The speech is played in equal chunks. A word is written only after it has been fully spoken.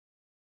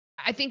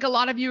I think a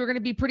lot of you are going to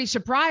be pretty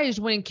surprised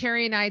when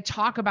Carrie and I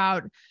talk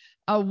about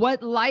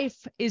what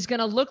life is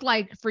going to look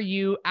like for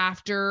you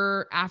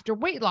after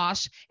weight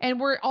loss. And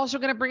we're also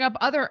going to bring up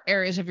other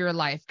areas of your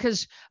life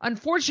because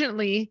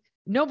unfortunately,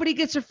 nobody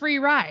gets a free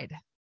ride.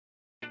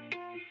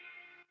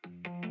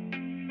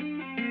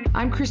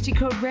 I'm Christy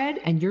Code Red,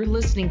 and you're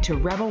listening to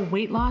Rebel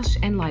Weight Loss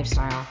and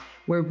Lifestyle,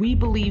 where we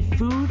believe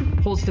food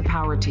holds the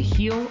power to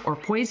heal or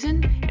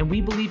poison, and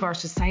we believe our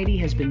society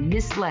has been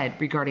misled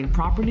regarding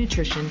proper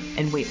nutrition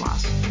and weight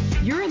loss.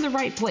 You're in the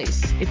right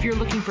place if you're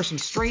looking for some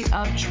straight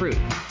up truth,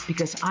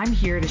 because I'm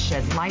here to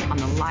shed light on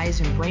the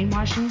lies and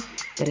brainwashing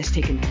that has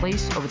taken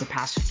place over the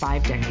past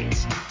 5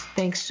 decades.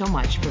 Thanks so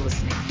much for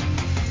listening.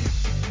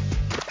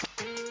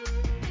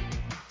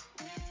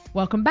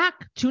 Welcome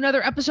back to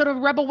another episode of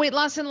Rebel Weight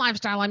Loss and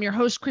Lifestyle. I'm your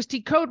host,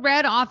 Christy Code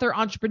Red, author,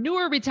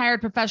 entrepreneur,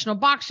 retired professional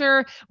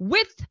boxer,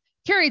 with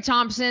Carrie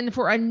Thompson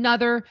for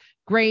another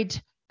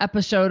great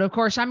episode. Of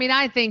course,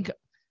 I think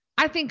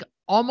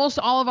almost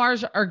all of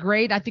ours are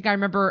great. I think I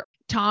remember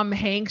Tom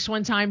Hanks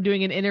one time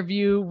doing an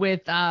interview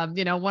with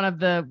one of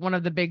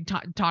the big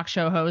talk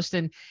show hosts,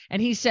 and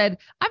he said,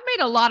 I've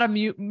made a lot of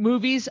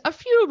movies, a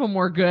few of them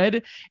were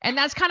good, and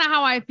that's kind of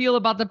how I feel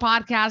about the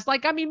podcast.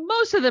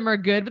 Most of them are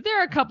good, but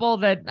there are a couple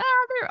that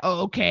they're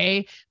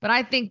okay. But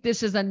I think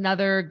this is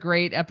another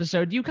great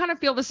episode. Do you kind of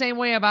feel the same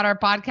way about our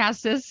podcast,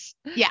 sis?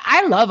 Yeah,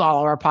 I love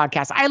all of our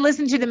podcasts. I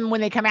listen to them when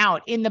they come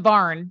out in the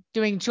barn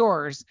doing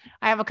chores.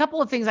 I have a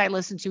couple of things I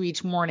listen to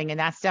each morning, and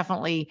that's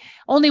definitely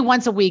only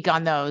once a week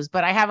on those.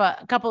 But I have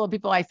a couple of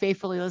people I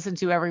faithfully listen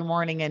to every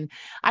morning, and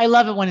I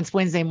love it when it's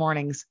Wednesday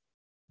mornings.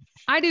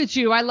 I do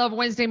too. I love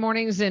Wednesday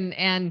mornings,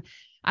 and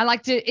I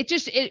like to,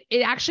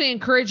 it actually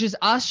encourages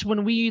us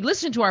when we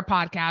listen to our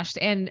podcast.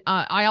 And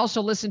I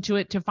also listen to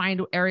it to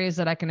find areas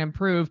that I can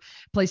improve,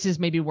 places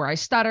maybe where I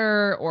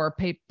stutter, or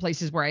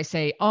places where I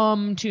say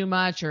too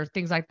much or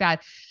things like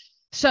that.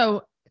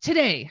 So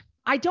today,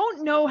 I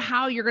don't know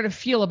how you're going to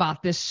feel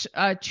about this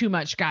too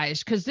much,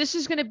 guys, because this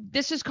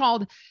is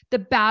called The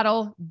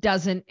Battle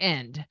Doesn't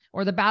End,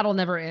 or The Battle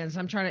Never Ends.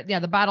 I'm trying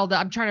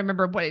to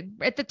remember what,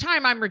 at the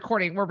time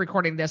we're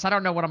recording this. I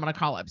don't know what I'm going to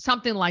call it.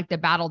 Something like The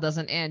Battle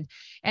Doesn't End.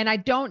 And I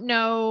don't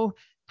know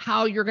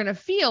how you're going to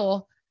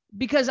feel,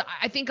 because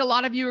I think a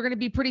lot of you are going to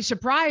be pretty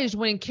surprised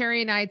when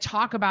Carrie and I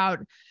talk about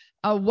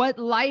what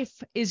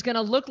life is going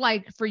to look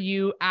like for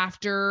you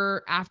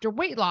after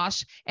weight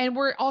loss. And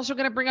we're also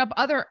going to bring up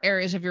other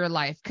areas of your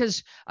life,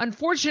 because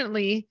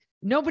unfortunately,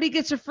 nobody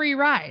gets a free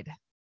ride.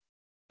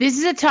 This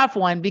is a tough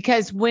one,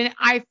 because when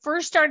I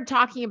first started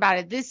talking about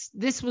it,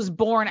 this was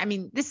born.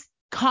 This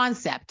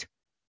concept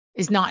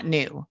is not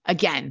new.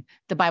 Again,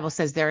 the Bible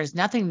says there is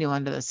nothing new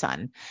under the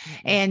sun. Mm-hmm.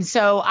 And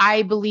so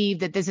I believe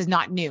that this is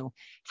not new.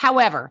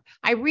 However,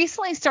 I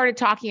recently started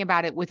talking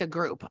about it with a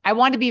group. I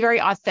want to be very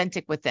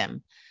authentic with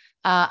them.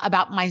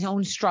 About my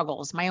own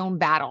struggles, my own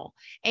battle.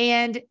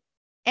 And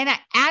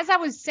as I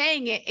was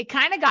saying it, it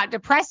kind of got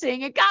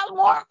depressing. It got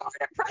more and more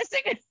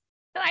depressing. And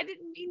I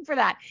didn't mean for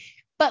that.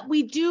 But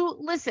we do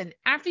listen.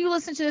 After you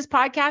listen to this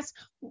podcast,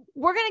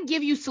 we're going to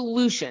give you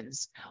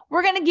solutions.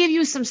 We're going to give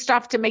you some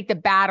stuff to make the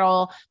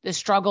battle, the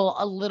struggle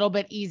a little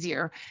bit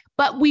easier.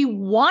 But we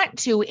want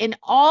to, in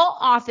all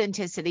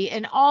authenticity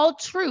and all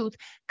truth,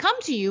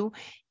 come to you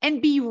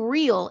and be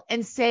real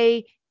and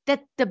say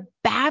that the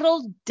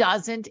battle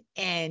doesn't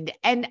end.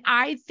 And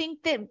I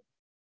think that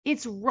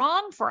it's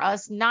wrong for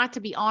us not to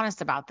be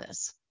honest about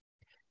this.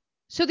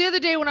 So the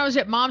other day when I was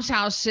at Mom's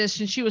house, sis,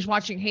 and she was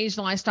watching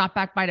Hazel, I stopped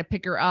back by to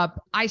pick her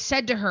up. I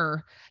said to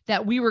her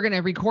that we were going to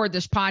record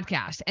this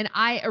podcast, and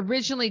I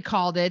originally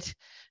called it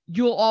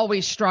You'll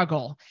Always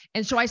Struggle.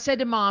 And so I said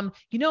to Mom,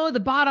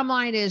 the bottom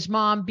line is,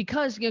 Mom,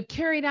 because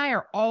Carrie and I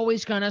are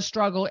always going to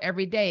struggle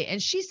every day.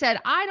 And she said,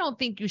 I don't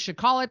think you should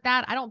call it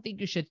that. I don't think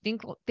you should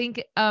think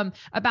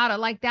about it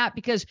like that,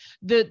 because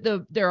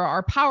there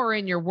are power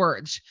in your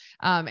words.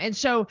 And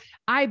so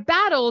I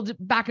battled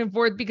back and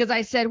forth, because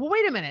I said, well,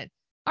 wait a minute.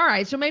 All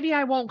right, so maybe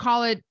I won't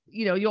call it,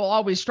 You'll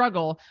Always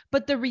Struggle.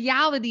 But the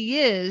reality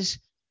is,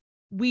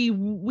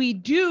 we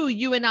do,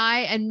 you and I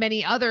and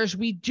many others,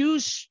 we do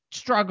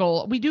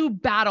struggle. We do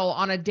battle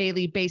on a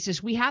daily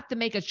basis. We have to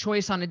make a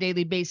choice on a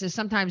daily basis.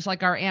 Sometimes,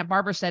 like our Aunt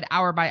Barbara said,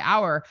 hour by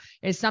hour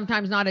is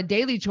sometimes not a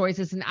daily choice.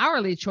 It's an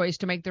hourly choice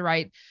to make the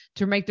right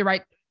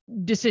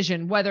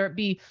decision, whether it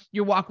be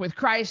your walk with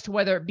Christ,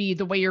 whether it be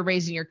the way you're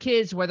raising your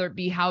kids, whether it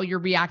be how you're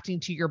reacting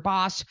to your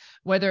boss,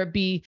 whether it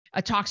be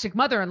a toxic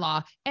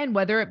mother-in-law, and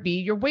whether it be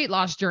your weight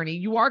loss journey.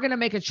 You are going to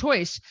make a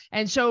choice.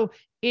 And so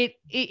it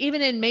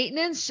even in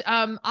maintenance,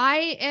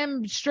 I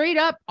am straight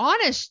up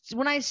honest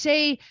when I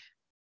say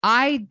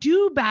I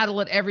do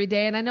battle it every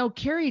day. And I know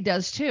Carrie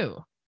does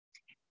too.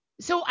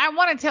 So I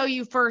want to tell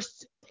you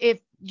first, if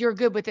you're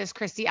good with this,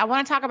 Christy, I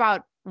want to talk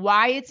about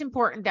why it's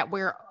important that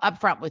we're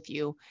upfront with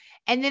you.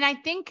 And then I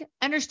think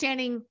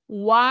understanding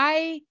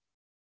why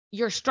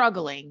you're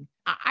struggling,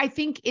 I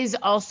think is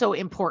also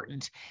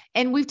important.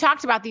 And we've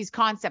talked about these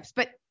concepts,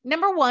 but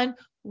number one,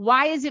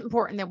 Why is it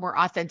important that we're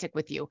authentic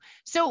with you?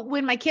 So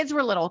when my kids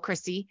were little,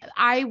 Christy,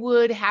 I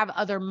would have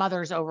other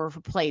mothers over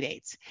for play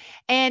dates.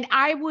 And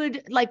I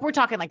would, like, we're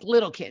talking like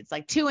little kids,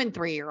 like 2 and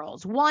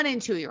 3-year-olds, 1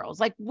 and 2-year-olds,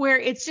 like where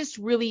it's just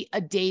really a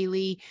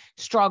daily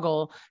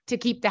struggle to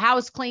keep the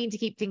house clean, to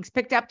keep things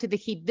picked up, to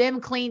keep them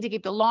clean, to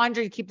keep the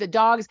laundry, to keep the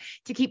dogs,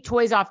 to keep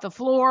toys off the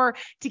floor,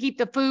 to keep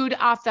the food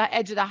off the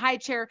edge of the high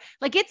chair.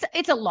 Like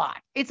it's a lot.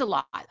 It's a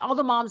lot. All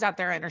the moms out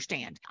there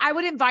understand. I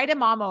would invite a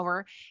mom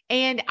over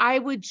and I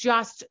would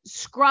just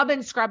scrub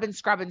and scrub and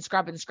scrub and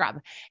scrub and scrub.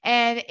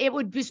 And it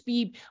would just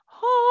be,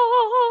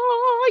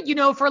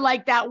 for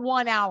like that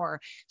 1 hour.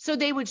 So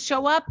they would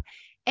show up.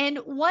 And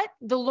what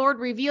the Lord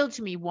revealed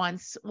to me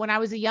once when I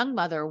was a young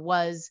mother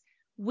was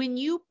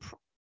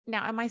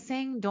now, am I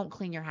saying don't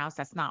clean your house?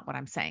 That's not what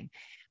I'm saying.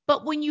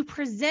 But when you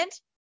present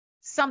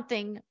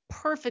something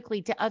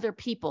perfectly to other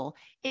people,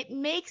 it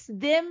makes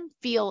them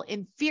feel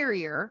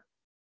inferior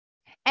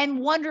and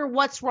wonder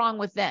what's wrong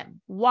with them.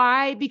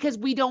 Why? Because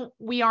we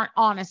aren't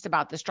honest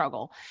about the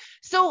struggle.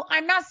 So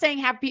I'm not saying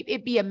have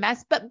it be a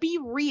mess, but be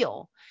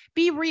real.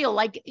 Be real.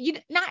 Like,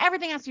 not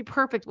everything has to be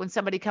perfect when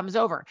somebody comes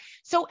over.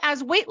 So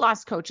as weight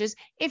loss coaches,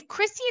 if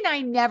Christy and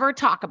I never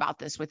talk about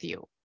this with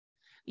you,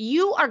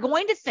 you are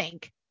going to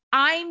think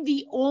I'm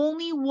the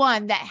only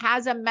one that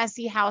has a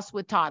messy house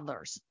with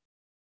toddlers.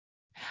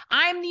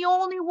 I'm the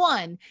only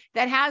one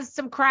that has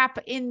some crap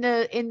in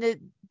the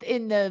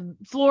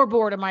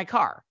floorboard of my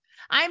car.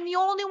 I'm the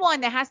only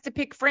one that has to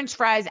pick French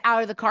fries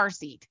out of the car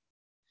seat.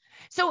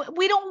 So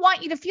we don't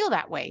want you to feel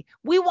that way.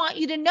 We want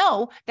you to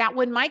know that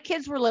when my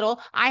kids were little,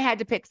 I had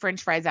to pick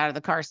French fries out of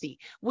the car seat.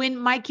 When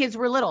my kids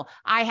were little,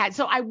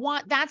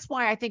 that's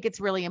why I think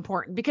it's really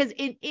important, because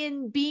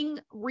in being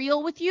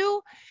real with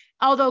you,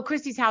 although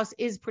Christy's house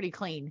is pretty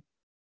clean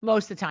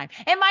most of the time,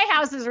 and my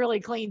house is really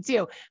clean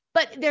too,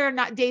 but there are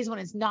not days when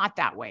it's not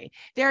that way.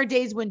 There are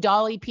days when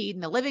Dolly peed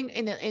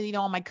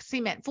on my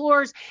cement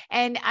floors.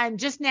 And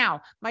just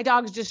now, my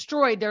dogs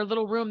destroyed their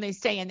little room they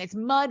stay in. It's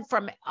mud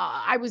from,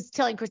 I was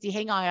telling Christy,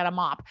 hang on, I got a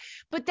mop,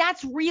 but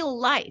that's real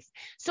life.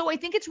 So I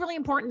think it's really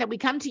important that we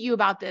come to you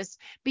about this,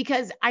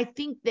 because I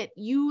think that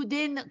you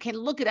then can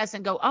look at us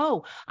and go,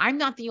 oh, I'm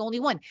not the only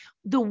one.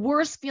 The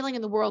worst feeling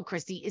in the world,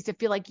 Christy, is to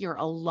feel like you're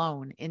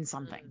alone in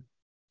something.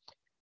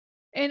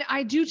 And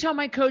I do tell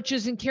my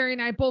coaches, and Carrie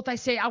and I both, I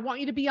say, I want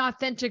you to be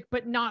authentic,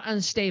 but not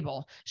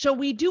unstable. So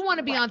we do want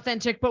to be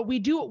authentic, but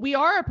we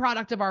are a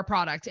product of our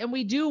product, and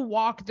we do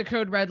walk the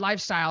Code Red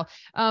lifestyle.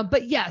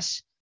 But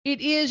yes,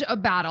 it is a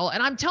battle.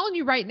 And I'm telling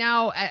you right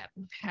now,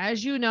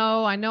 as you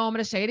know, I know I'm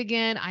going to say it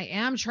again. I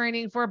am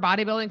training for a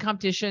bodybuilding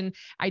competition.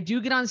 I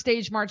do get on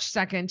stage March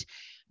 2nd.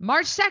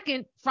 March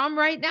 2nd from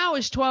right now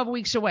is 12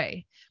 weeks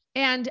away.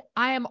 And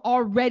I am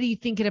already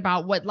thinking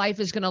about what life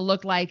is going to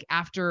look like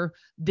after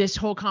this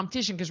whole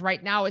competition, because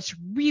right now it's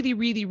really,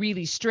 really,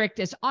 really strict.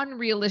 It's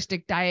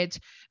unrealistic diet,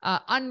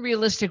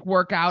 unrealistic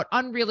workout,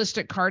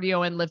 unrealistic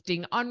cardio and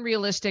lifting,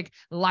 unrealistic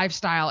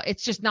lifestyle.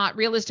 It's just not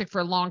realistic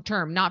for long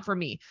term, not for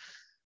me.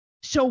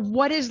 So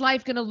what is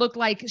life going to look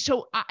like?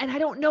 And I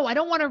don't know. I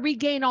don't want to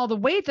regain all the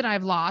weight that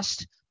I've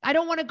lost. I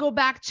don't want to go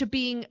back to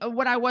being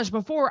what I was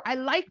before. I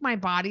like my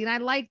body, and I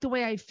like the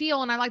way I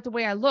feel, and I like the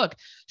way I look.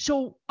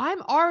 So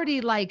I'm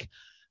already like,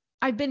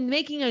 I've been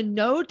making a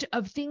note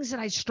of things that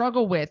I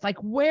struggle with. Like,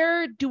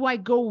 where do I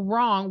go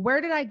wrong?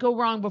 Where did I go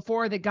wrong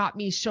before that got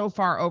me so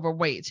far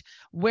overweight?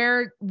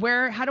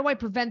 How do I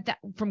prevent that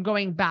from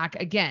going back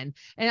again?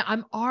 And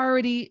I'm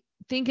already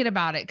thinking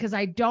about it because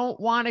I don't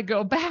want to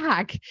go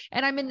back.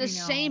 And I'm in the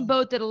same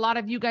boat that a lot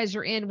of you guys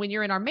are in when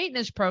you're in our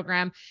maintenance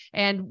program.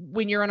 And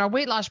when you're in our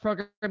weight loss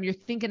program, you're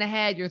thinking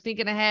ahead.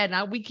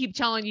 And we keep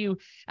telling you,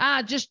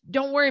 just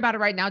don't worry about it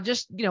right now.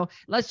 Just,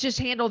 let's just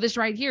handle this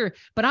right here.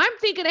 But I'm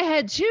thinking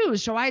ahead too.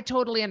 So I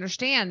totally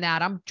understand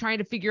that. I'm trying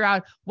to figure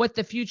out what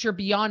the future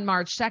beyond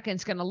March 2nd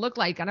is going to look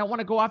like. I don't want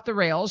to go off the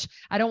rails.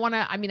 I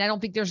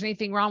don't think there's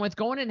anything wrong with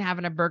going and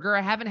having a burger.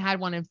 I haven't had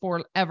one in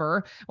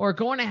forever, or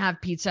going to have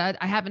pizza.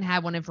 I haven't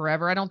had one in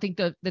forever. I don't think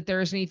that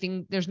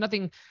there's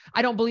nothing.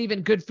 I don't believe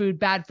in good food,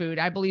 bad food.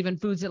 I believe in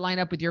foods that line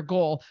up with your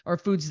goal, or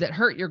foods that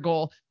hurt your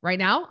goal. Right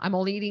now, I'm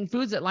only eating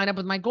foods that line up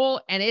with my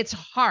goal, and it's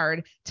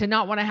hard to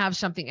not want to have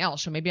something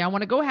else. So maybe I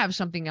want to go have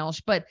something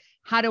else, but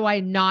how do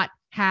I not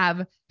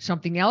have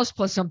something else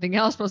plus something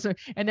else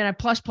and then a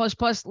plus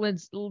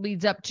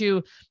leads up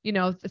to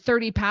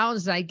 30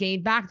 pounds that I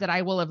gained back that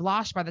I will have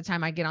lost by the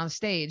time I get on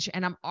stage.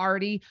 And I'm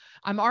already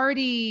a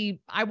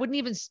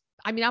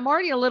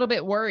little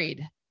bit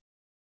worried.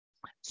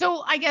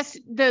 So I guess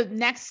the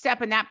next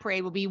step in that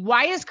parade will be,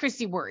 why is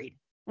Christy worried?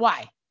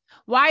 Why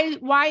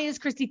is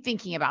Christy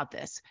thinking about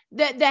this?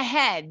 The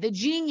head, the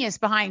genius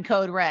behind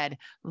Code Red,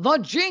 the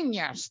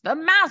genius, the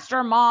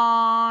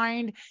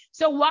mastermind.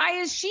 So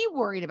why is she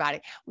worried about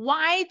it?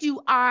 Why do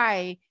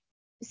I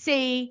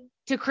say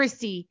to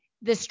Christy,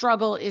 the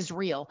struggle is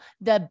real,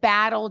 the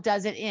battle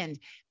doesn't end?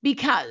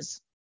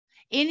 Because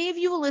any of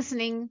you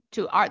listening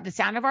to the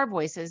sound of our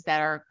voices that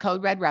are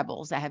Code Red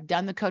rebels, that have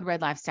done the Code Red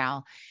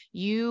lifestyle,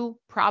 you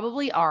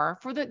probably are,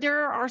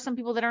 there are some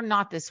people that are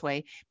not this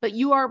way, but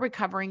you are a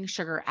recovering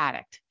sugar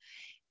addict.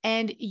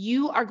 and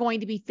you are going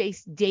to be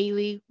faced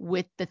daily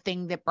with the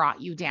thing that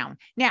brought you down.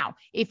 Now,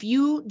 if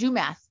you do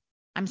meth,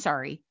 I'm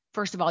sorry.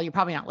 First of all, you're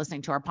probably not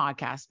listening to our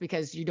podcast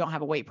because you don't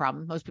have a weight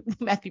problem. Most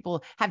meth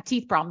people have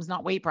teeth problems,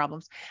 not weight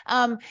problems.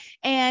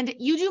 And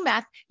you do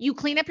meth, you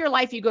clean up your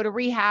life, you go to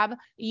rehab,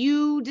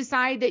 you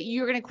decide that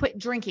you're going to quit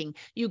drinking.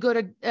 You go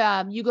to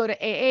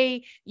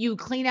AA, you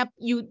clean up,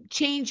 you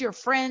change your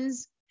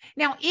friends.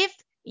 Now, if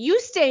you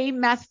stay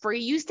meth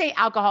free, you stay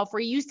alcohol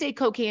free, you stay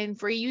cocaine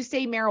free, you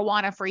stay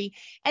marijuana free,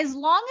 as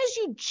long as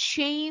you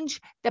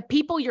change the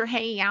people you're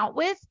hanging out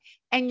with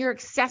and your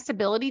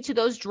accessibility to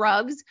those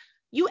drugs,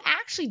 you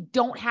actually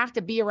don't have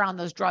to be around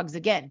those drugs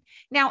again.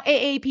 Now,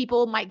 AA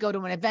people might go to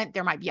an event,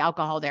 there might be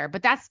alcohol there,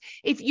 but that's,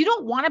 if you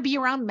don't want to be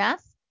around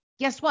meth,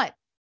 guess what?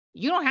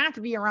 You don't have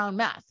to be around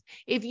meth.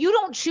 If you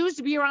don't choose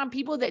to be around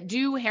people that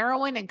do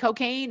heroin and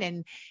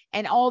cocaine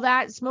and all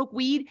that, smoke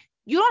weed,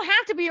 you don't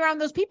have to be around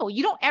those people.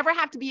 You don't ever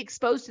have to be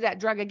exposed to that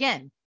drug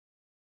again.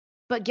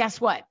 But guess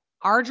what?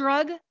 Our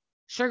drug,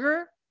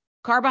 sugar,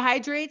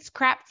 carbohydrates,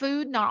 crap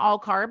food, not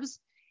all carbs,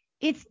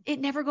 it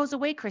never goes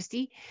away,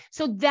 Christy.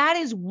 So that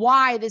is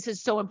why this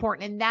is so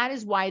important. And that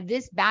is why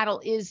this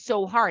battle is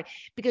so hard,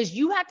 because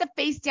you have to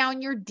face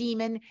down your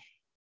demon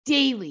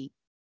daily.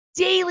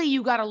 Daily,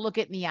 you got to look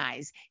it in the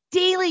eyes.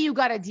 Daily, you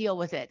got to deal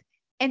with it.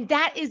 And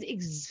that is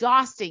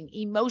exhausting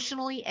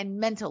emotionally and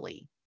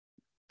mentally.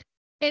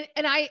 And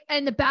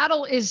the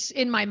battle is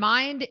in my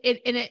mind.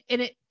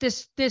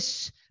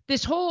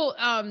 This whole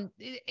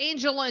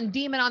angel and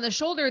demon on the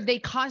shoulder, they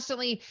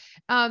constantly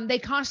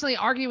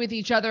argue with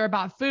each other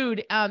about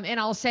food. And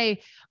I'll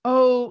say,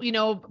 oh,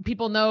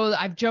 people know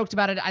I've joked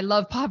about it. I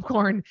love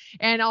popcorn.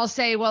 And I'll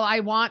say, well, I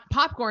want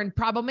popcorn.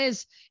 Problem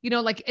is,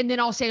 and then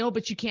I'll say, oh,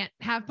 but you can't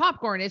have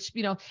popcorn. It's,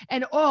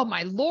 and oh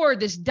my Lord,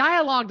 this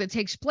dialogue that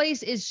takes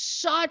place is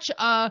such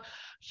a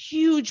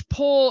huge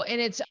pull, and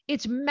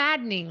it's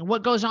maddening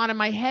what goes on in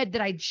my head,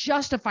 that I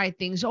justify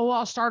things. Oh,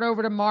 I'll start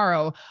over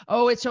tomorrow.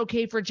 Oh, it's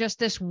okay for just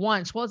this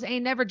once. Well, it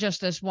ain't never just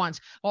this once.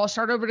 Well, I'll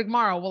start over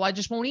tomorrow. Well, I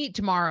just won't eat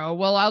tomorrow.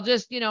 Well, I'll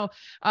just,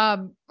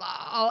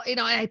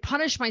 I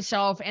punish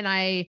myself, and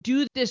I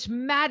do this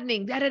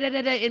maddening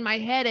in my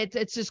head.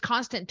 It's this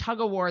constant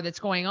tug of war that's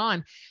going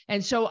on.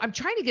 And so I'm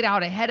trying to get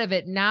out ahead of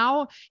it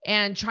now,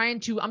 and I'm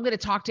going to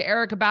talk to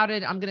Eric about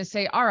it. I'm going to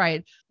say, all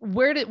right,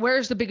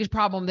 where's the biggest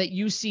problem that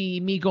you see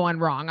me going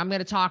wrong? I'm going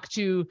to talk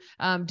to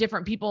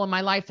different people in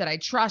my life that I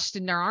trust,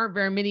 and there aren't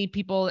very many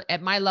people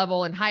at my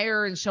level and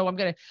higher. And so I'm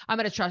going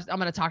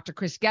to talk to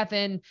Chris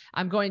Gethin.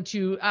 I'm going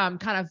to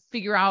kind of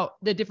figure out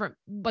the different,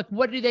 like,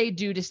 what do they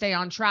do to stay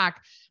on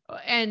track?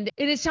 And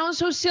it sounds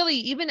so silly,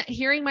 even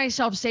hearing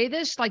myself say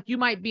this, like, you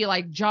might be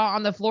like, jaw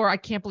on the floor, I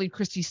can't believe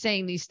Christy's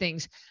saying these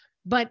things.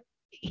 But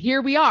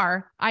here we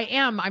are.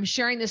 I'm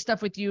sharing this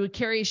stuff with you.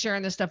 Carrie's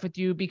sharing this stuff with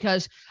you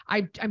because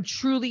I'm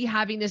truly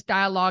having this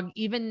dialogue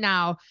even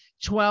now,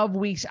 12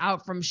 weeks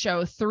out from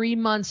show, 3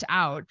 months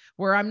out,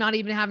 where I'm not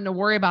even having to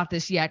worry about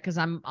this yet, because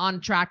I'm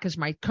on track, because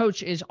my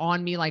coach is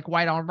on me like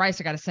white on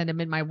rice. I got to send him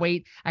in my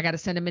weight. I got to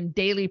send him in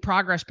daily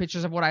progress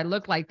pictures of what I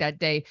look like that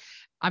day.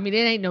 I mean, it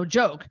ain't no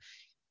joke.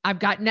 I've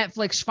got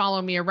Netflix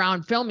following me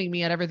around, filming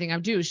me at everything I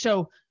do.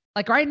 So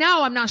like right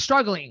now, I'm not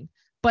struggling,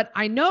 but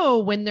I know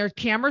when their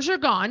cameras are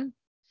gone,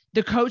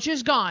 the coach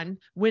is gone,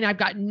 when I've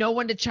got no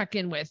one to check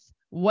in with,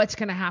 what's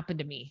going to happen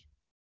to me?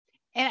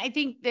 And I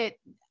think that,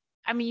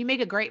 you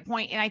make a great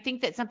point. And I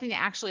think that something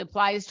that actually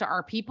applies to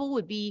our people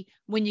would be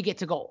when you get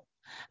to goal.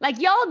 Like,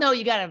 y'all know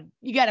you gotta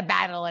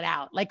battle it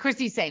out. Like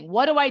Christy's saying,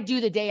 what do I do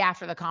the day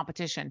after the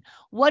competition?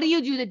 What do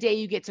you do the day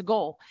you get to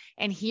goal?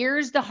 And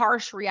here's the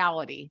harsh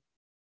reality.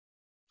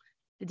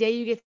 The day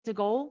you get to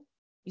goal,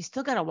 you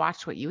still got to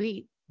watch what you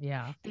eat.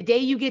 Yeah. The day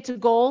you get to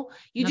goal,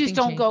 you Nothing just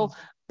don't changes. go,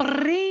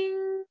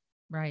 bring.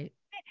 Right.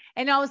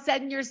 And all of a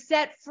sudden you're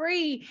set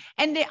free.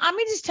 And I'm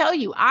going to just tell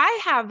you,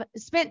 I have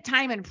spent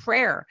time in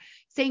prayer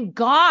saying,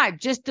 God,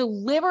 just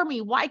deliver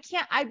me. Why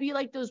can't I be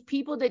like those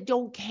people that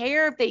don't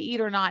care if they eat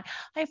or not?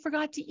 I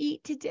forgot to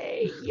eat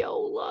today.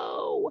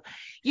 YOLO.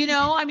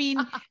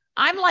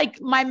 I'm like,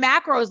 my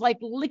macros, like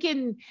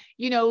licking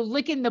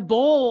the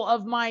bowl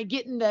of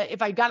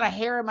if I got a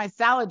hair in my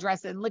salad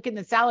dressing, licking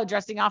the salad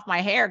dressing off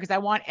my hair, because I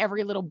want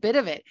every little bit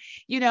of it.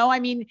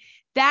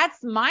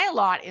 That's my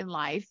lot in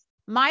life.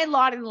 My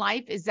lot in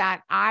life is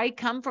that I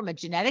come from a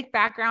genetic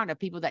background of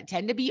people that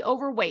tend to be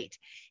overweight,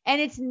 and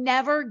it's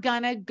never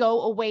gonna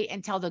go away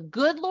until the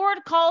good Lord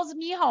calls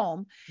me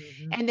home.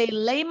 Mm-hmm. And they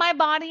lay my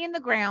body in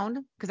the ground,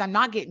 because I'm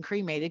not getting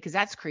cremated, because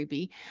that's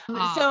creepy.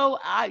 So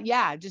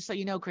just so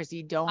you know,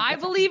 Chrissy, I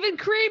believe in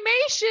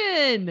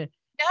cremation.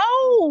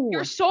 No,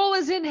 your soul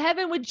is in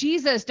heaven with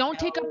Jesus. Don't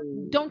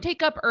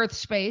take up earth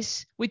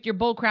space with your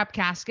bullcrap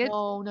casket.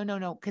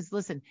 No. Because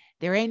listen,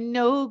 there ain't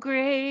no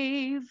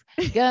grave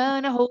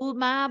gonna hold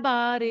my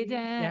body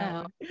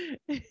down.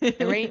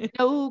 There ain't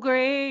no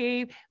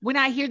grave. When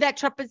I hear that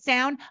trumpet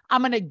sound,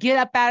 I'm gonna get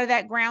up out of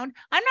that ground.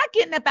 I'm not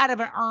getting up out of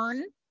an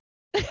urn.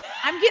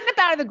 I'm getting up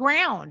out of the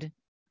ground.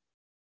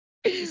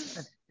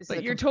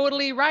 But you're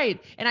totally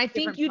right. And I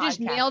think you just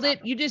nailed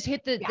it. You just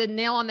hit the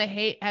nail on the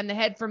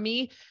head for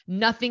me.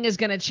 Nothing is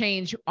going to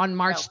change on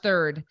March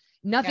 3rd.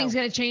 Nothing's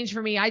going to change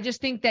for me. I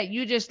just think that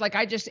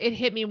it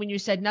hit me when you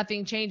said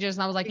nothing changes.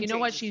 And I was like, you know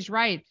what? She's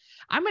right.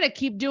 I'm going to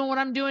keep doing what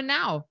I'm doing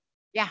now.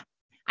 Yeah.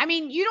 I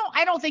mean,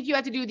 I don't think you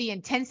have to do the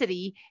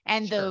intensity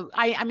and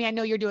I mean, I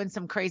know you're doing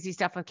some crazy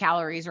stuff with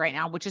calories right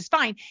now, which is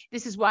fine.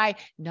 This is why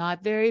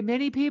not very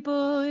many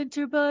people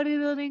enter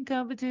bodybuilding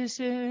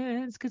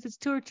competitions because it's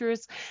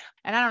torturous.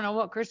 And I don't know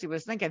what Christy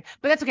was thinking,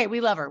 but that's okay.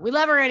 We love her. We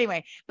love her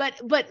anyway. But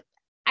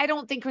I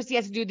don't think Christy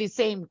has to do the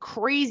same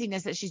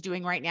craziness that she's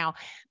doing right now.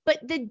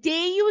 But the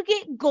day you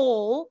get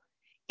goal,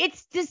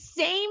 it's the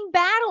same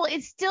battle.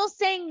 It's still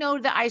saying no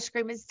to the ice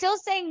cream. It's still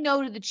saying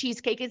no to the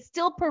cheesecake. It's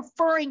still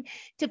preferring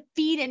to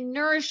feed and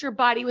nourish your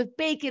body with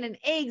bacon and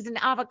eggs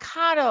and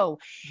avocado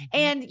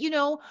and,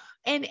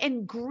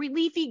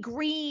 leafy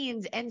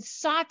greens and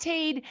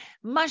sauteed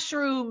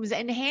mushrooms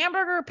and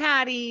hamburger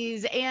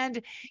patties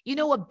and,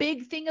 a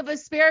big thing of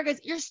asparagus.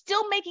 You're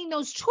still making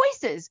those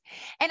choices.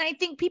 And I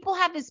think people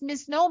have this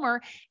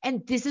misnomer,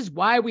 and this is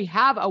why we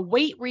have a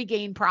weight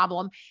regain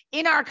problem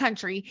in our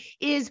country,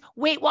 is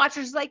Weight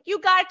Watchers like, you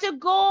got to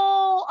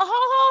go.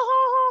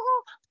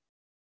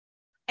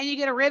 And you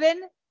get a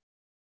ribbon.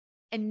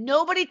 And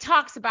nobody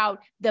talks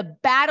about the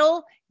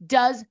battle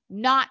does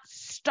not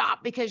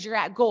stop because you're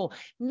at goal.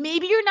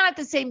 Maybe you're not at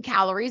the same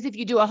calories if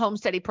you do a home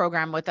study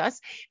program with us.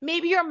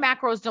 Maybe your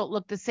macros don't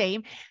look the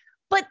same,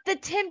 but the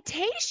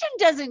temptation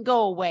doesn't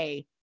go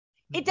away.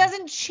 It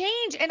doesn't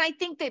change. And I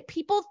think that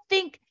people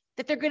think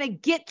that they're going to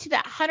get to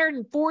that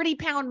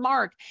 140-pound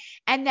mark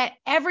and that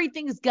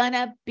everything's going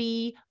to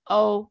be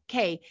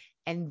okay.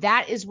 And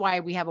that is why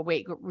we have a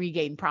weight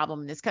regain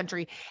problem in this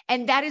country.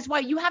 And that is why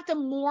you have to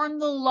mourn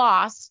the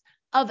loss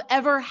of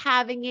ever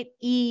having it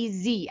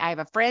easy. I have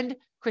a friend,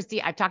 Christy,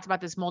 I've talked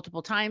about this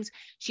multiple times.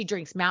 She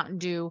drinks Mountain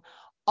Dew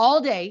all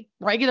day,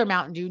 regular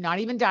Mountain Dew, not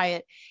even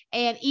diet,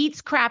 and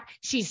eats crap.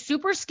 She's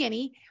super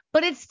skinny,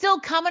 but it's still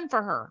coming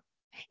for her.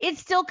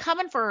 It's still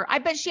coming for her. I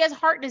bet she has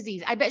heart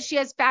disease. I bet she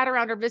has fat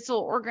around her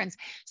visceral organs.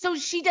 So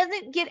she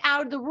doesn't get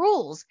out of the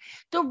rules.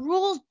 The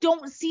rules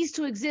don't cease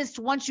to exist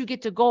once you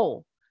get to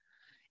goal.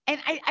 And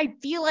I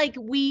feel like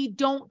we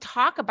don't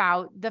talk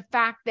about the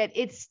fact that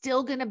it's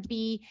still going to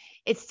be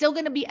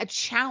a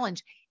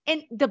challenge.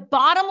 And the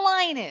bottom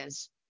line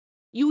is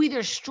you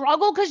either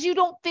struggle because you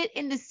don't fit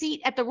in the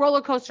seat at the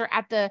roller coaster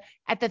at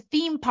the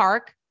theme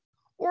park,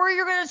 or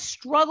you're going to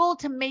struggle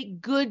to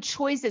make good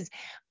choices.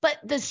 But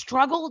the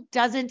struggle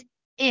doesn't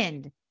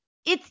end.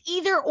 It's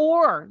either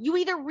or. You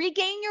either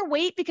regain your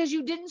weight because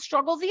you didn't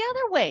struggle the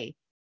other way.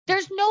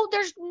 There's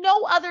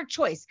no other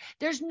choice.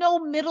 There's no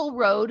middle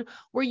road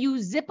where you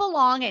zip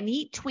along and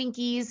eat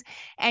Twinkies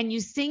and you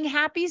sing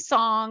happy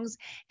songs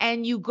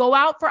and you go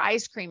out for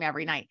ice cream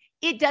every night.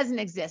 It doesn't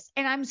exist.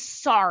 And I'm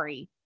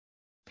sorry,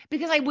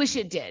 because I wish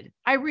it did.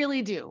 I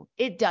really do.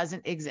 It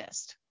doesn't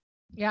exist.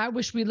 Yeah, I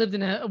wish we lived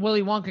in a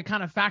Willy Wonka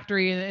kind of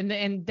factory,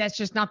 and that's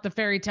just not the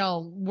fairy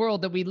tale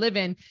world that we live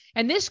in.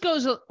 And this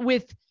goes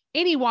with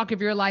any walk of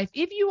your life.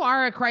 If you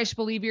are a Christ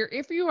believer,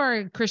 if you are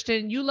a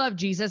Christian, you love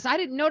Jesus. I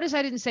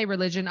didn't say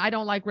religion. I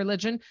don't like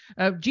religion.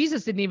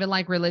 Jesus didn't even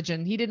like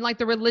religion. He didn't like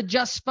the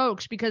religious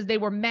folks because they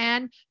were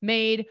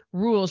man-made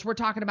rules. We're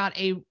talking about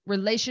a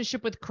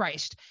relationship with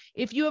Christ.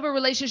 If you have a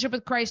relationship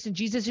with Christ and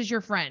Jesus is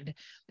your friend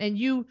and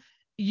you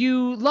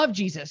love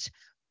Jesus,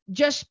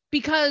 just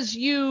because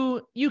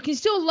you can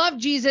still love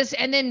Jesus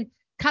and then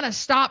kind of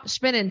stop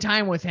spending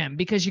time with him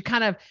because you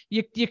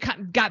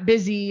got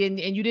busy and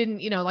you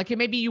didn't, like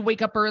maybe you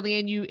wake up early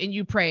and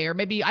you pray, or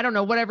maybe, I don't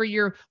know, whatever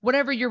your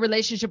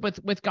relationship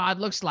with God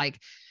looks like.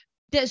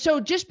 So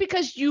just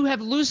because you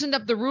have loosened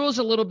up the rules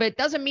a little bit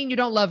doesn't mean you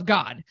don't love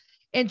God.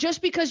 And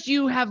just because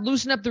you have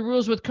loosened up the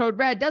rules with Code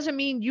Red doesn't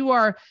mean you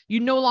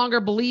no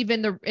longer believe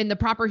in the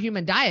proper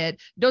human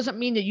diet. Doesn't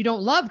mean that you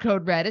don't love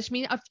Code Red. It's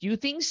mean a few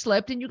things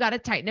slipped and you got to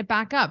tighten it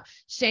back up.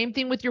 Same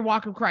thing with your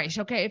walk of Christ.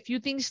 Okay, a few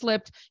things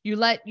slipped. You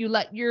let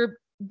your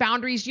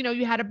boundaries,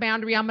 you had a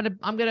boundary. I'm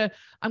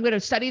gonna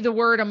study the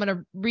Word. I'm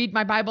gonna read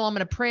my Bible. I'm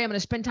gonna pray. I'm gonna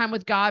spend time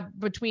with God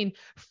between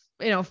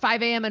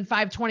 5 a.m. and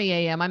 5:20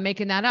 a.m. I'm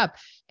making that up.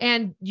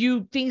 And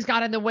things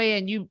got in the way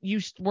and you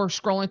were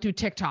scrolling through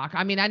TikTok.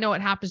 I mean, I know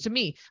it happens to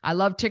me. I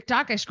love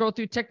TikTok. I scroll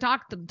through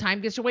TikTok. The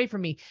time gets away from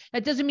me.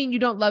 That doesn't mean you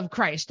don't love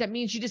Christ. That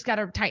means you just got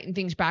to tighten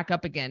things back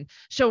up again.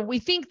 So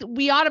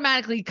we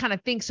automatically kind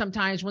of think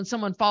sometimes when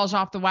someone falls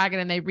off the wagon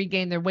and they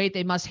regain their weight,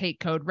 they must hate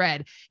Code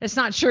Red. It's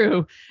not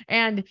true.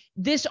 And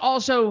this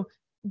also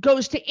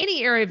goes to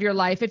any area of your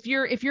life. If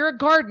you're a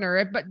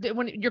gardener, but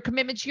when your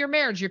commitment to your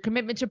marriage, your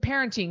commitment to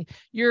parenting,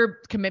 your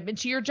commitment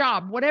to your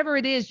job, whatever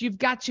it is, you've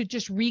got to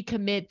just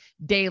recommit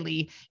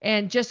daily.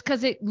 And just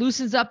because it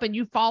loosens up and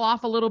you fall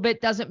off a little bit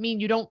doesn't mean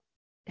you don't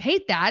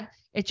hate that.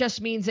 It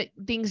just means that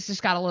things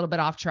just got a little bit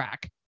off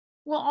track.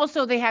 Well,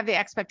 also they have the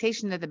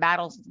expectation that the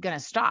battle's going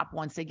to stop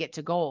once they get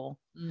to goal.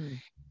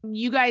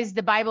 You guys,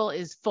 the Bible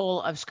is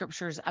full of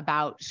scriptures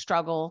about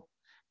struggle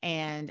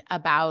and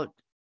about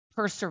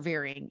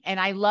persevering.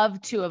 And I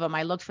love two of them.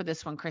 I looked for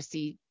this one,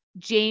 Christy.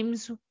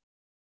 James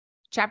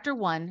chapter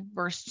 1,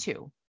 verse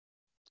 2.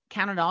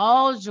 Count it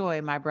all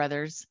joy, my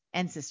brothers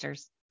and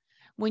sisters,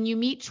 when you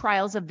meet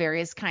trials of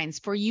various kinds,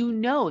 for you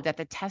know that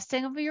the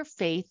testing of your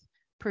faith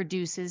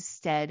produces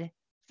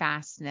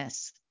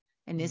steadfastness.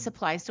 And this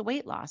applies to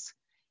weight loss.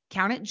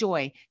 Count it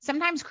joy.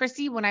 Sometimes,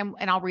 Christy, and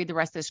I'll read the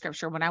rest of the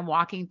scripture, when I'm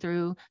walking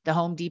through the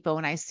Home Depot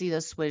and I see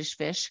those Swedish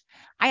fish,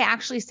 I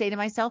actually say to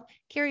myself,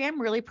 Carrie,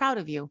 I'm really proud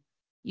of you.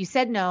 You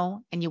said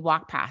no and you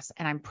walk past,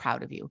 and I'm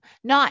proud of you.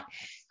 Not,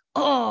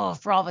 oh,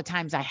 for all the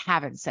times I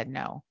haven't said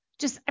no.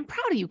 Just, I'm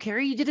proud of you,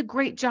 Carrie. You did a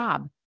great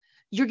job.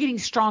 You're getting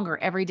stronger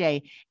every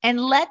day. And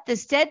let the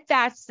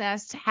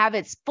steadfastness have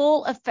its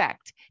full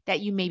effect, that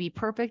you may be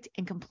perfect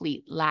and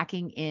complete,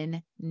 lacking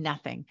in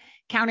nothing.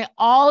 Count it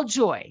all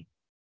joy,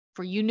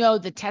 for you know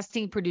the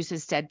testing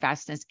produces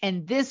steadfastness.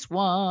 And this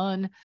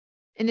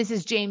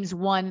is James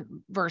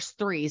 1, verse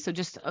 3. So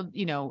just, a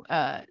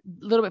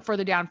little bit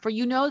further down. For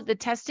you know the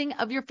testing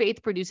of your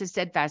faith produces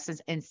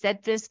steadfastness, and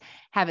steadfast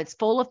have its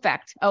full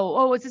effect.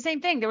 Oh, it's the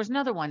same thing. There was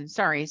another one.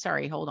 Sorry.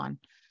 Hold on.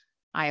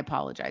 I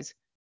apologize.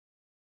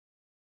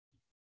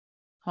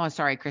 Oh,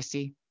 sorry,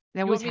 Christy.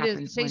 That You was want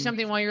me to say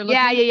something while you're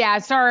looking? Yeah.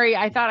 Sorry.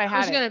 I thought I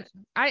had it.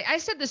 I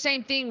said the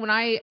same thing when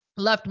I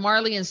left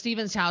Marley and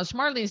Steven's house.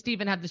 Marley and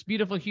Steven have this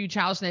beautiful, huge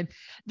house, and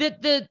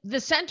the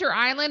center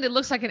island, it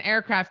looks like an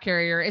aircraft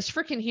carrier. It's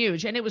freaking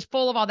huge, and it was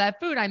full of all that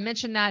food. I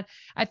mentioned that,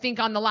 I think,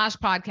 on the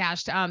last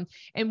podcast.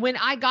 And when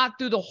I got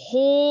through the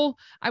whole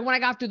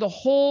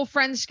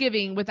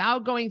Friendsgiving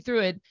without going through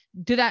it,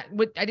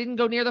 I didn't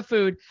go near the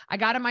food. I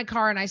got in my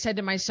car and I said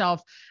to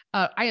myself,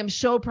 I am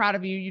so proud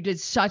of you. You did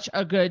such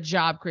a good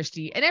job,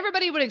 Christy. And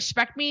everybody would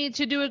expect me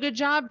to do a good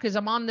job because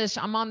I'm on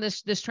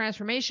this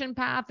transformation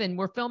path and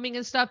we're filming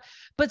and stuff.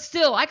 But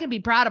still, I can be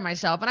proud of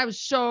myself. And I was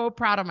so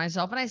proud of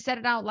myself. And I said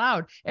it out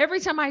loud. Every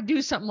time I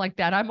do something like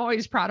that, I'm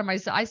always proud of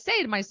myself. I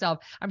say to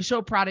myself, I'm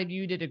so proud of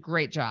you. You did a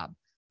great job.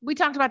 We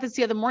talked about this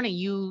the other morning.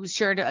 You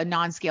shared a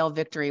non-scale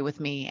victory with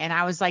me. And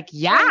I was like,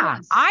 yeah,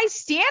 yes. I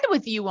stand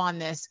with you on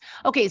this.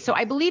 Okay. So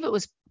I believe it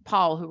was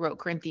Paul who wrote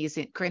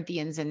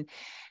Corinthians, and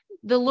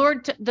the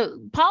Lord,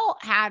 Paul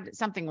had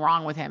something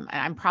wrong with him.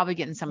 I'm probably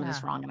getting some of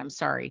this wrong, and I'm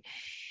sorry.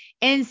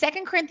 In 2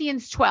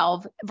 Corinthians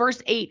 12,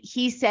 verse 8,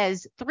 he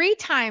says, 3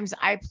 times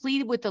I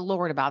pleaded with the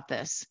Lord about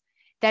this,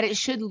 that it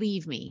should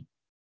leave me.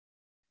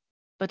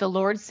 But the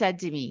Lord said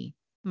to me,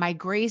 my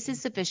grace is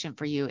sufficient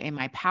for you, and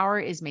my power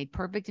is made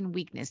perfect in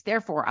weakness.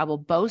 Therefore, I will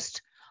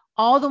boast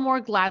all the more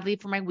gladly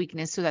for my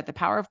weakness, so that the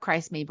power of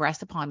Christ may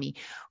rest upon me.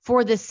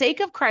 For the sake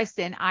of Christ,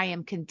 then, I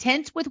am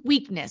content with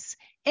weakness,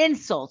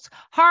 insults,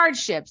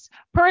 hardships,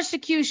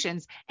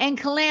 persecutions, and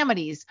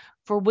calamities.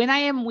 For when I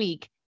am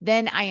weak,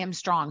 then I am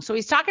strong. So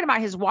he's talking about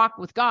his walk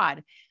with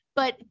God.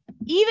 But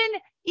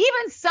even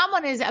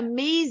someone as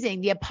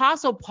amazing, the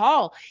Apostle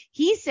Paul,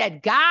 he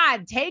said,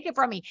 God, take it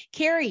from me.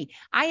 Carrie,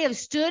 I have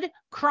stood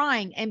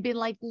crying and been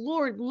like,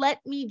 Lord,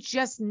 let me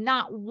just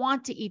not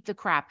want to eat the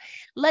crap.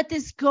 Let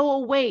this go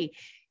away.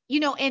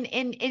 And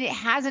it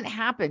hasn't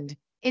happened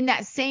in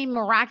that same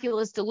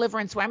miraculous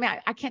deliverance. I mean,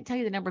 I can't tell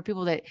you the number of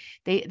people that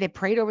they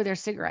prayed over their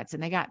cigarettes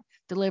and they got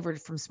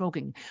delivered from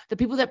smoking. The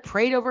people that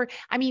prayed over,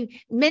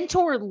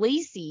 Mentor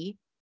Lacey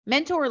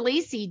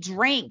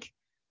drank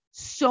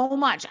so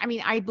much.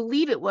 I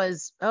believe it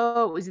was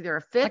either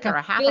a fifth or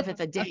a half of it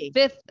a day. A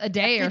fifth a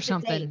day or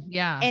something.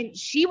 Yeah. And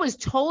she was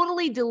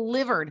totally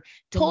delivered,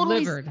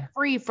 totally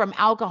free from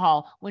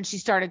alcohol when she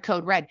started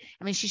Code Red.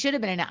 She should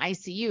have been in an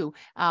ICU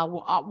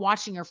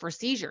watching her for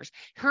seizures.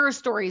 Her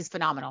story is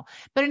phenomenal.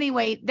 But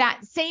anyway,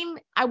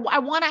 I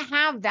want to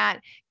have that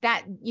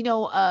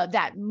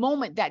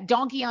moment, that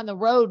donkey on the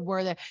road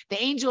where the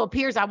angel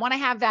appears. I want to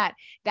have that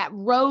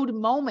road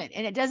moment,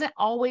 and it doesn't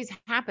always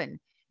happen.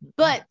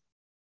 But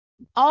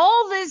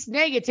all this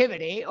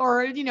negativity,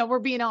 or, we're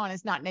being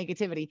honest, not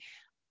negativity.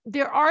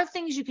 There are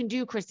things you can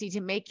do, Christy,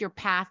 to make your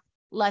path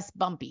less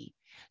bumpy.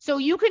 So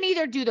you can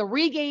either do the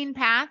regain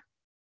path,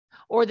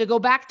 or the go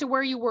back to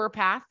where you were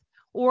path,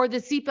 or the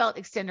seatbelt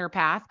extender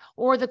path,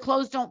 or the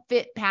clothes don't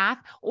fit path,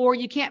 or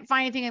you can't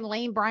find anything in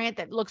Lane Bryant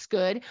that looks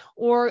good,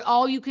 or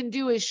all you can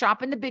do is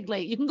shop in the big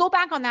lake. You can go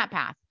back on that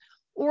path,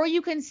 or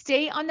you can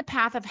stay on the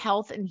path of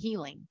health and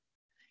healing.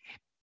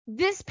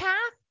 This path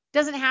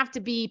doesn't have to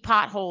be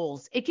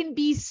potholes. It can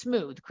be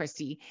smooth,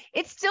 Christy.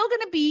 It's still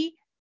going to be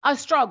a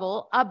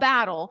struggle, a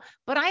battle,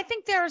 but I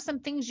think there are some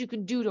things you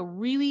can do to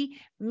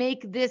really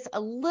make this a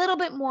little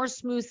bit more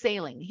smooth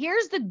sailing.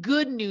 Here's the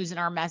good news in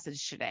our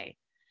message today.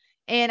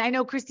 And I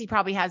know Christy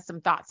probably has some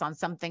thoughts on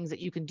some things that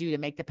you can do to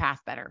make the path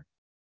better.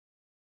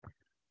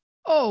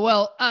 Oh,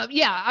 well,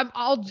 yeah,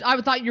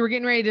 I thought you were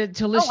getting ready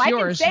to list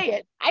yours.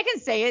 I can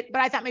say it,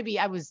 but I thought maybe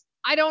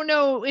I don't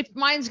know if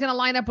mine's going to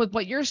line up with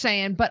what you're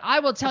saying, but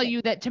I will tell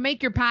you that to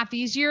make your path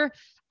easier,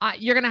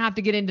 you're going to have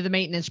to get into the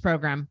maintenance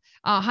program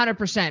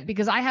 100%,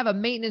 because I have a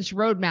maintenance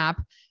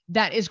roadmap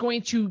that is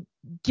going to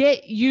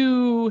get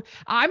you.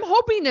 I'm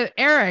hoping that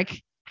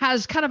Eric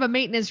has kind of a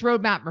maintenance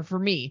roadmap for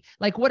me.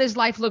 Like, what does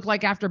life look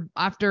like after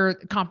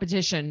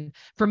competition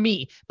for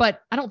me?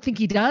 But I don't think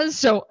he does.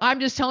 So I'm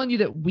just telling you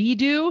that we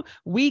do.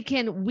 We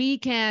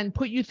can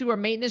put you through a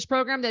maintenance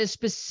program that is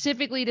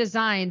specifically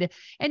designed.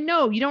 And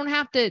no, you don't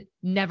have to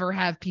never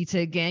have pizza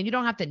again. You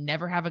don't have to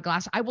never have a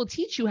glass. I will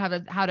teach you how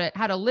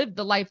to live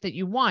the life that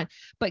you want,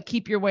 but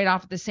keep your weight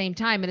off at the same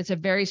time. And it's a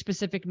very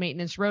specific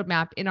maintenance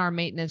roadmap in our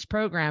maintenance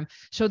program.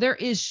 So there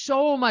is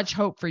so much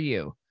hope for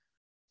you.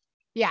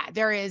 Yeah,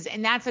 there is.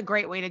 And that's a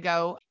great way to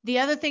go. The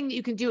other thing that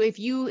you can do, if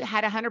you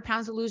had 100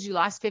 pounds to lose, you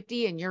lost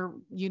 50 and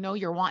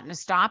you're wanting to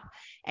stop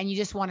and you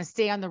just want to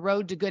stay on the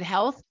road to good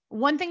health.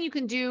 One thing you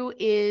can do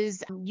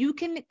is you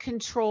can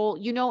control,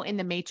 in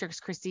the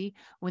Matrix, Christy,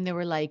 when they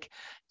were like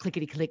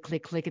clickety click,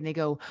 click, click, and they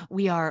go,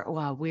 we're,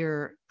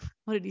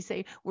 what did he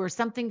say? We're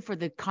something for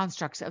the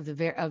constructs of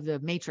the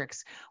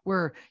Matrix.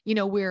 We're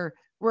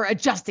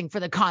adjusting for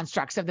the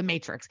constructs of the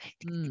Matrix.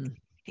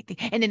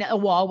 And then a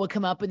wall would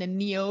come up and then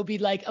Neo would be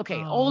like,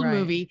 okay, old right.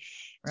 movie.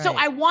 Right. So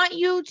I want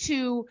you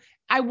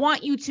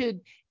to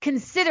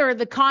consider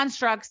the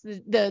constructs,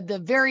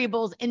 the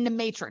variables in the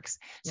Matrix.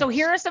 So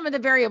here are some of the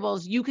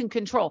variables you can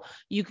control.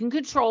 You can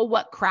control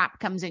what crap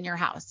comes in your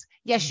house.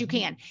 Yes, you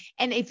can.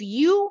 And if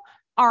you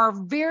are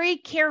very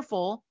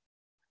careful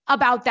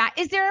about that,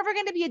 is there ever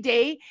going to be a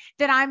day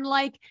that I'm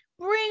like,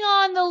 bring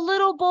on the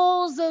little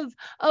bowls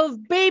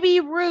of baby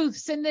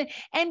Ruths and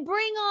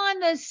bring on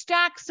the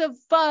stacks of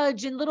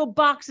fudge and little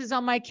boxes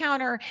on my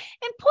counter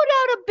and put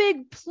out a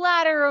big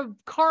platter of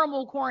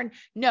caramel corn?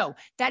 No,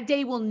 that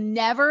day will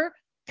never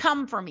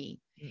come for me.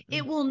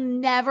 It will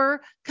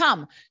never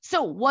come.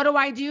 So what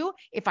do?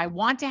 If I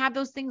want to have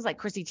those things like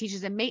Christy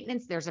teaches in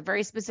maintenance, there's a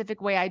very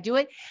specific way I do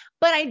it,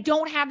 but I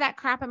don't have that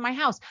crap in my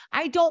house.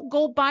 I don't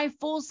go buy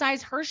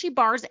full-size Hershey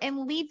bars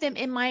and leave them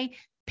in my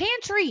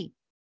pantry.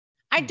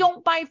 I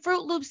don't buy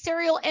Fruit Loops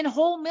cereal and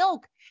whole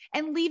milk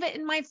and leave it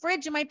in my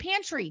fridge in my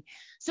pantry.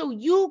 So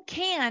you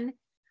can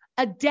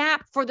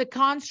adapt for the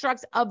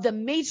constructs of the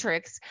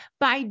Matrix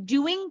by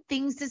doing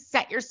things to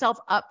set yourself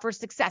up for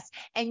success.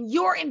 And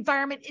your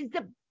environment is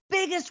the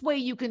biggest way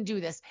you can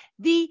do this.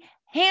 The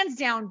hands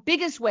down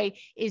biggest way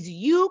is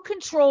you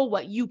control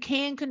what you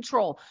can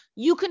control.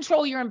 You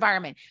control your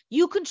environment.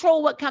 You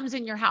control what comes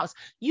in your house.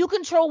 You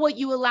control what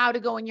you allow to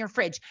go in your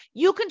fridge.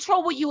 You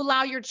control what you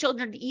allow your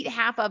children to eat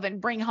half of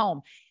and bring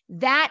home.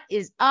 That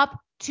is up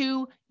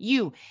to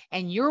you.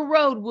 And your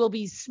road will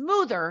be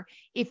smoother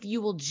if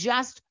you will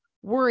just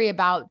worry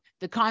about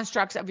the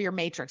constructs of your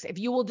Matrix. If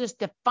you will just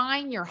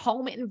define your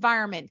home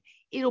environment,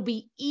 it'll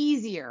be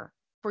easier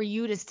for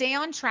you to stay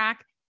on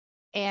track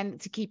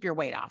and to keep your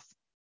weight off.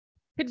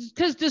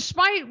 Because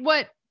despite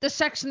what the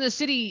Sex and the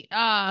City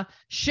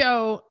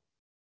show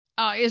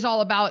is all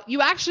about, you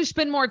actually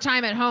spend more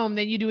time at home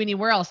than you do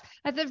anywhere else.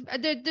 At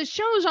the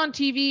shows on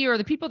TV or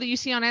the people that you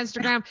see on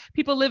Instagram,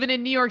 people living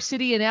in New York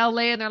City and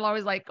LA, and they're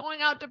always like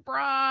going out to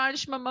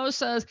brunch,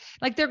 mimosas,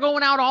 like they're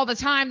going out all the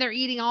time, they're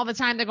eating all the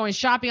time, they're going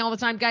shopping all the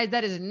time. Guys,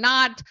 that is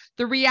not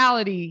the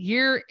reality.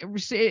 Here,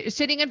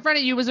 sitting in front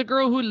of you was a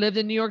girl who lived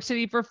in New York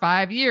City for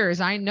 5 years.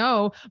 I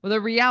know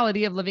the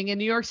reality of living in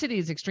New York City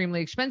is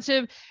extremely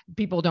expensive.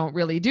 People don't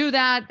really do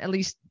that. At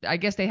least I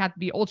guess they have to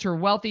be ultra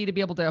wealthy to be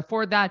able to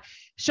afford that.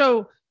 So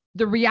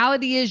the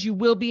reality is you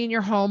will be in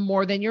your home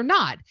more than you're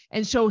not.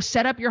 And so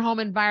set up your home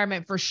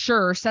environment for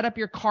sure. Set up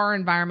your car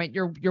environment,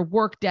 your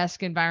work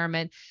desk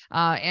environment.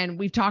 And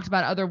we've talked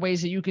about other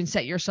ways that you can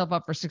set yourself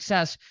up for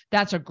success.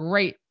 That's a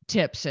great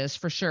tip, sis,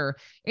 for sure.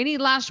 Any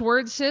last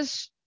words,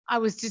 sis? I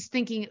was just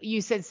thinking,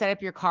 you said set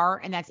up your car,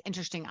 and that's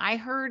interesting. I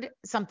heard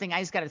something, I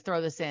just got to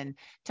throw this in,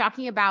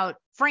 talking about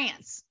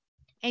France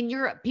and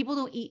Europe. People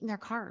don't eat in their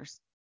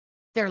cars.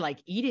 They're like,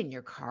 eat in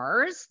your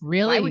cars?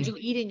 Really? Why would you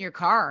eat in your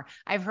car?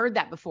 I've heard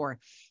that before.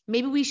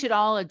 Maybe we should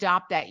all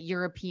adopt that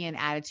European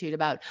attitude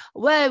about,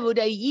 why would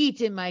I eat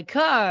in my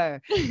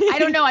car? I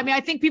don't know. I mean, I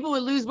think people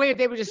would lose weight if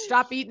they would just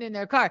stop eating in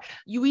their car.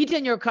 You eat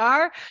in your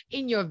car?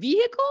 In your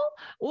vehicle?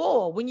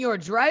 Oh, when you're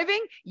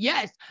driving?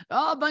 Yes.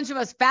 Oh, a bunch of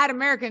us fat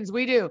Americans,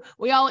 we do.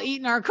 We all eat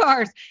in our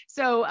cars.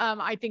 So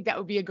I think that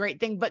would be a great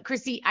thing. But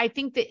Chrissy, I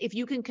think that if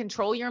you can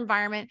control your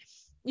environment,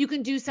 you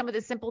can do some of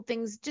the simple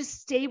things. Just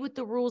stay with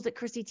the rules that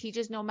Christy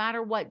teaches. No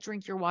matter what,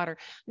 drink your water.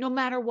 No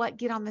matter what,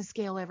 get on the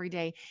scale every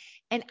day.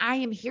 And I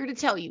am here to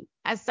tell you,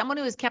 as someone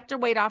who has kept their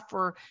weight off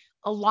for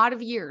a lot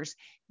of years,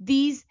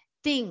 these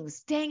things,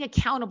 staying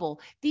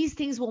accountable, these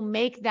things will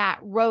make that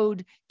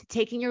road to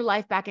taking your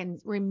life back and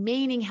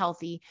remaining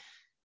healthy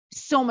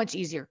so much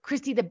easier.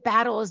 Christy, the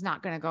battle is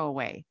not going to go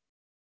away,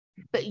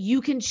 but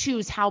you can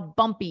choose how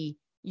bumpy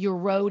your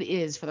road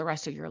is for the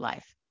rest of your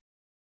life.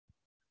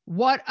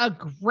 What a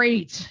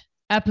great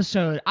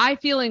episode. I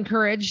feel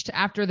encouraged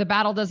after the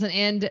battle doesn't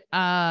end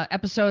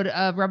episode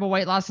of Rebel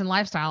Weight Loss and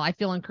Lifestyle. I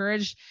feel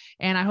encouraged,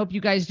 and I hope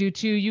you guys do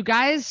too. You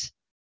guys,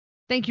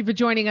 thank you for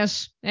joining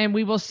us, and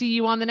we will see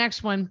you on the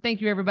next one.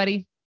 Thank you,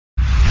 everybody.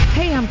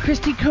 Hey, I'm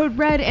Christy Code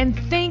Red, and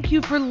thank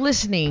you for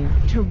listening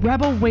to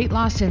Rebel Weight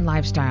Loss and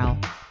Lifestyle.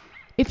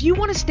 If you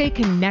want to stay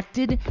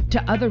connected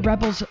to other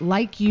rebels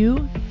like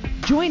you,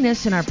 join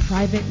us in our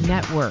private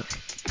network.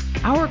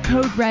 Our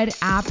Code Red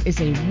app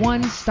is a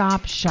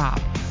one-stop shop,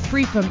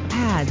 free from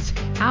ads,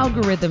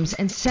 algorithms,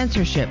 and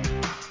censorship,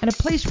 and a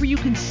place where you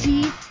can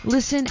see,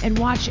 listen, and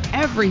watch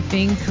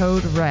everything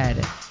Code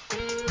Red.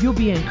 You'll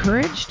be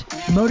encouraged,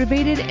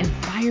 motivated, and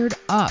fired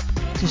up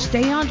to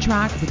stay on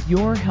track with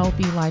your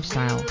healthy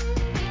lifestyle.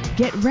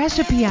 Get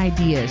recipe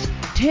ideas,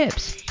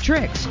 tips,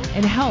 tricks,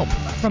 and help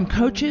from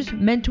coaches,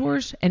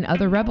 mentors, and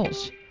other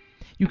rebels.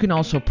 You can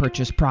also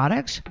purchase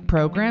products,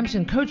 programs,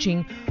 and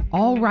coaching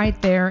all right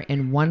there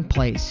in one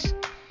place.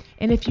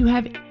 And if you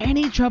have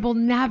any trouble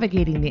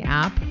navigating the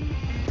app,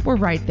 we're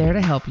right there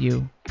to help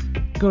you.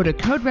 Go to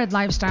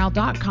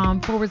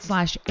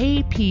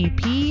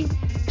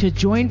coderedlifestyle.com/APP to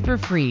join for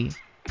free.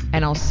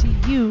 And I'll see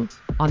you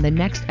on the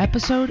next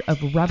episode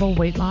of Rebel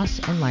Weight Loss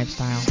and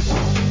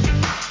Lifestyle.